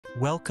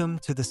Welcome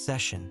to the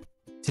session.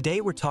 Today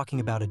we're talking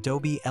about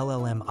Adobe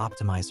LLM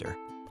Optimizer,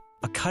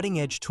 a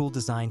cutting-edge tool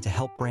designed to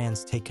help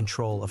brands take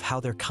control of how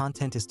their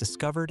content is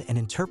discovered and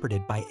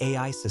interpreted by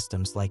AI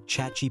systems like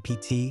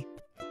ChatGPT,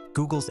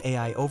 Google's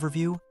AI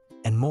Overview,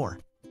 and more.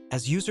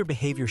 As user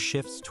behavior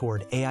shifts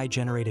toward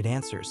AI-generated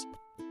answers,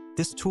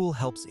 this tool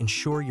helps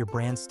ensure your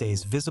brand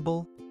stays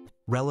visible,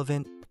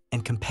 relevant,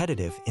 and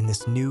competitive in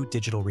this new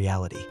digital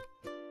reality.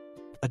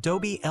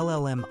 Adobe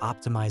LLM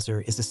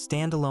Optimizer is a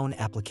standalone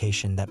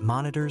application that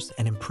monitors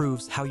and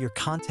improves how your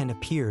content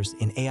appears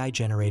in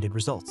AI-generated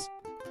results.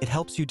 It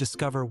helps you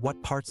discover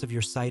what parts of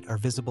your site are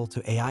visible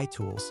to AI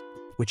tools,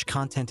 which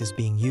content is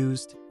being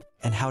used,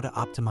 and how to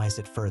optimize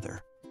it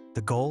further.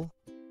 The goal?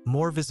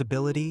 More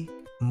visibility,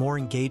 more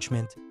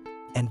engagement,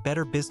 and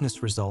better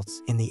business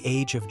results in the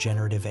age of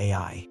generative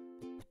AI.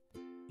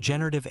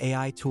 Generative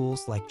AI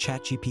tools like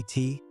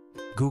ChatGPT,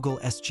 Google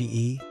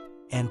SGE,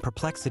 and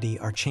Perplexity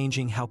are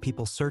changing how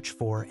people search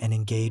for and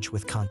engage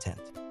with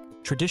content.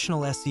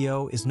 Traditional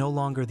SEO is no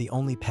longer the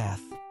only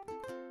path.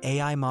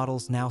 AI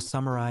models now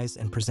summarize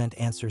and present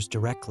answers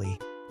directly,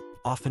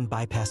 often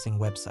bypassing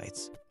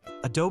websites.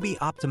 Adobe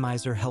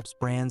Optimizer helps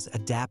brands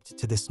adapt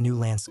to this new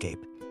landscape.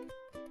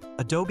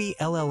 Adobe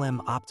LLM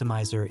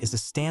Optimizer is a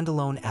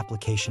standalone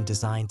application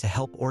designed to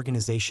help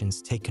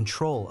organizations take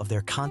control of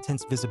their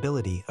content's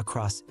visibility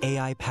across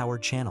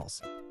AI-powered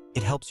channels.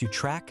 It helps you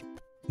track,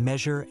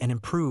 measure, and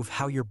improve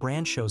how your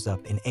brand shows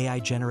up in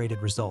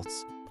AI-generated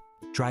results,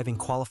 driving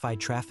qualified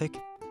traffic,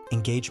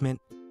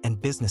 engagement,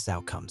 and business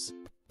outcomes.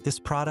 This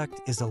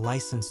product is a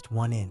licensed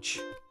 1-inch.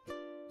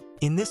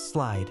 In this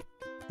slide,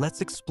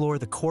 let's explore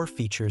the core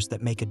features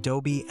that make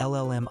Adobe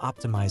LLM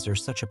Optimizer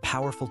such a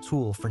powerful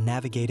tool for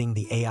navigating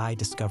the AI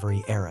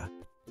discovery era.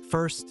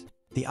 First,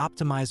 the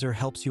Optimizer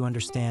helps you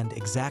understand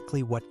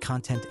exactly what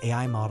content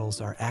AI models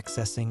are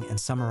accessing and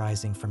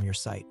summarizing from your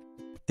site.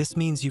 This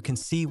means you can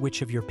see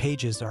which of your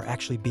pages are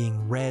actually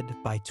being read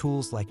by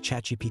tools like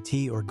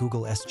ChatGPT or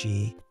Google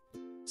SGE,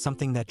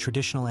 something that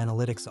traditional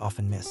analytics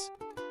often miss.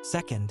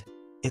 Second,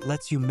 it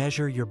lets you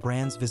measure your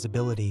brand's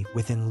visibility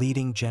within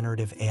leading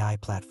generative AI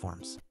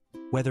platforms.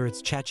 Whether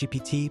it's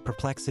ChatGPT,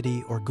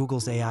 Perplexity, or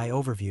Google's AI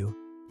Overview,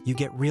 you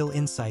get real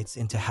insights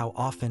into how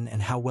often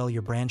and how well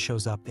your brand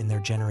shows up in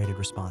their generated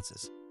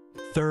responses.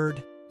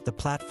 Third, the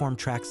platform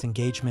tracks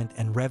engagement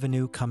and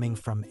revenue coming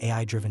from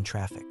AI-driven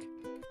traffic.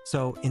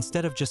 So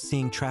instead of just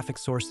seeing traffic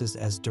sources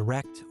as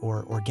direct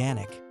or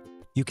organic,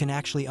 you can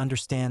actually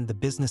understand the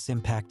business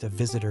impact of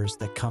visitors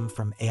that come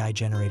from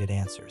AI-generated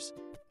answers.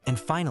 And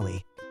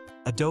finally,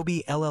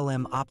 Adobe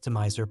LLM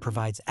Optimizer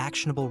provides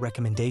actionable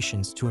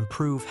recommendations to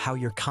improve how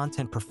your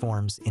content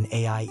performs in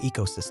AI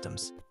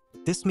ecosystems.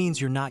 This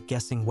means you're not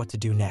guessing what to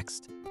do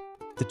next.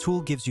 The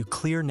tool gives you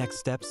clear next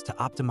steps to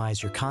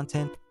optimize your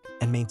content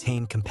and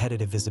maintain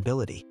competitive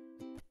visibility.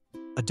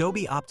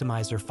 Adobe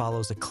Optimizer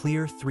follows a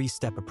clear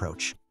 3-step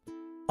approach.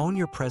 Own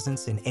your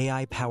presence in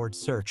AI-powered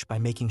search by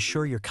making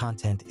sure your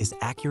content is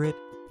accurate,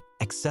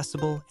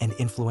 accessible, and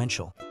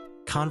influential.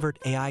 Convert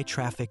AI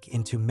traffic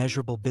into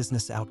measurable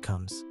business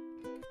outcomes,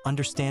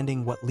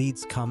 understanding what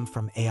leads come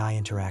from AI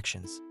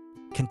interactions.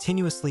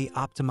 Continuously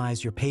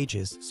optimize your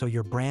pages so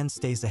your brand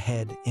stays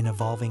ahead in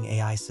evolving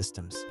AI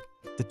systems.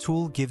 The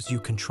tool gives you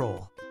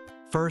control.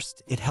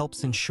 First, it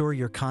helps ensure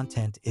your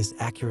content is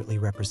accurately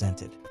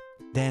represented.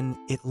 Then,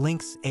 it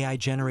links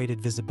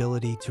AI-generated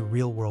visibility to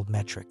real-world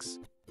metrics.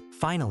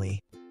 Finally,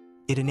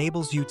 it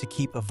enables you to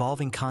keep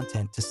evolving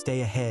content to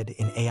stay ahead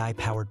in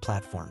AI-powered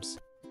platforms.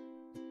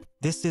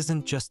 This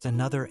isn't just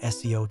another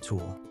SEO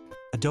tool.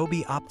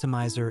 Adobe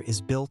Optimizer is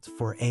built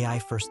for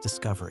AI-first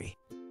discovery.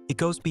 It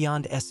goes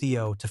beyond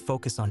SEO to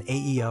focus on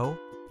AEO,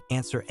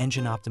 Answer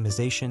Engine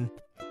Optimization,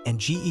 and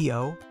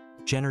GEO,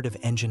 Generative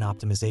Engine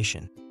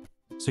Optimization,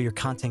 so your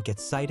content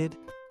gets cited,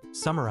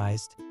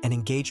 summarized, and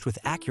engaged with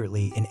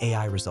accurately in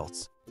AI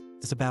results.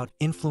 It's about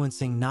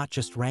influencing not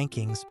just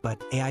rankings,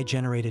 but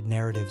AI-generated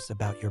narratives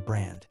about your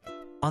brand.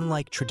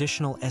 Unlike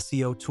traditional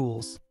SEO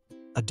tools,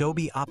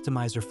 Adobe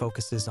Optimizer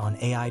focuses on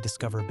AI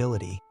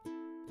discoverability,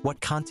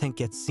 what content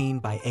gets seen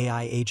by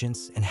AI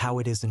agents and how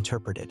it is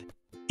interpreted.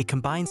 It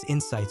combines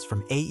insights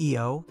from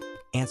AEO,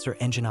 Answer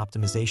Engine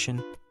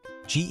Optimization,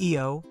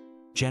 GEO,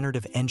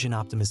 Generative Engine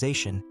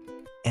Optimization,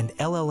 and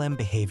LLM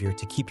behavior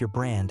to keep your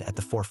brand at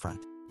the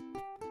forefront.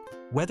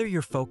 Whether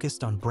you're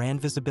focused on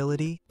brand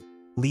visibility,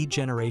 lead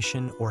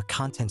generation, or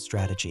content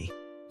strategy,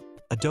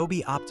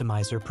 Adobe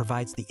Optimizer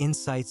provides the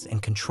insights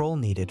and control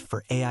needed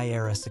for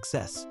AI-era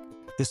success.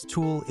 This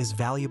tool is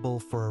valuable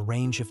for a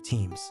range of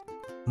teams.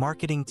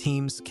 Marketing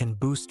teams can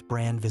boost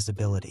brand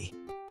visibility.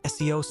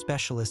 SEO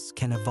specialists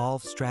can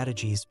evolve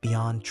strategies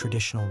beyond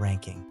traditional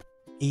ranking.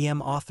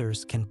 EM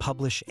authors can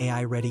publish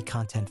AI-ready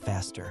content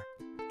faster.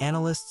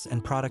 Analysts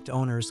and product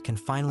owners can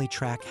finally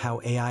track how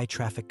AI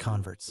traffic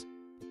converts,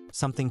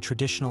 something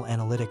traditional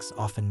analytics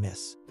often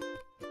miss.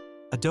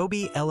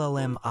 Adobe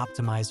LLM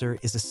Optimizer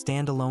is a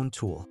standalone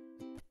tool.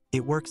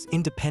 It works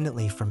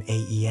independently from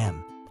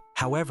AEM.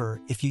 However,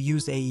 if you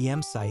use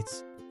AEM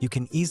sites, you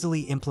can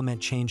easily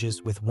implement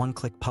changes with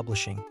one-click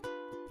publishing,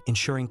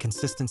 ensuring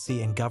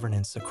consistency and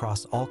governance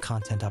across all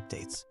content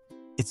updates.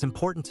 It's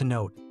important to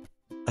note,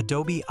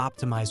 Adobe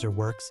Optimizer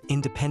works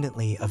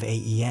independently of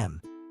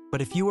AEM,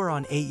 but if you are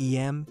on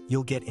AEM,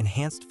 you'll get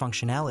enhanced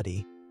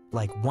functionality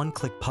like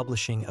one-click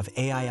publishing of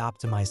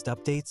AI-optimized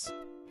updates,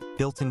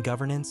 built-in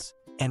governance,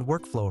 and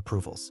workflow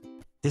approvals.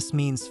 This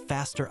means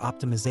faster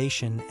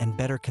optimization and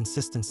better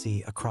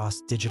consistency across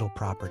digital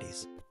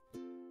properties.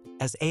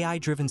 As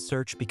AI-driven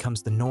search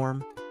becomes the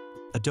norm,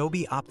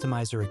 Adobe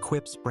Optimizer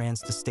equips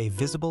brands to stay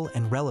visible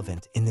and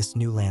relevant in this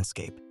new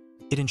landscape.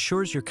 It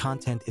ensures your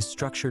content is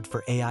structured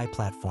for AI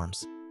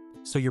platforms,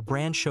 so your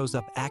brand shows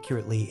up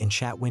accurately in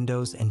chat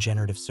windows and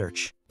generative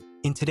search.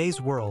 In today's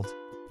world,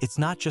 it's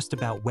not just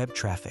about web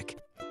traffic.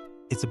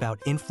 It's about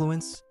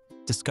influence,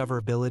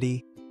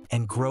 discoverability,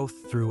 and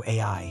growth through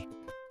AI.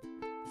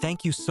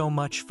 Thank you so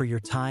much for your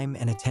time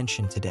and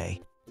attention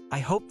today. I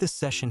hope this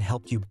session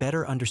helped you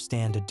better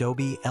understand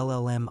Adobe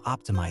LLM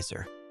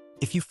Optimizer.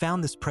 If you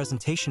found this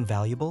presentation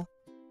valuable,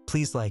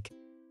 please like,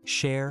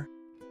 share,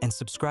 and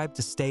subscribe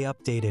to stay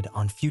updated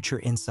on future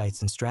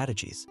insights and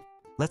strategies.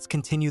 Let's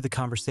continue the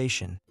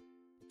conversation.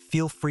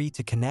 Feel free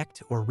to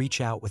connect or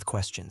reach out with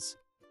questions.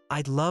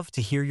 I'd love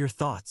to hear your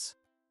thoughts.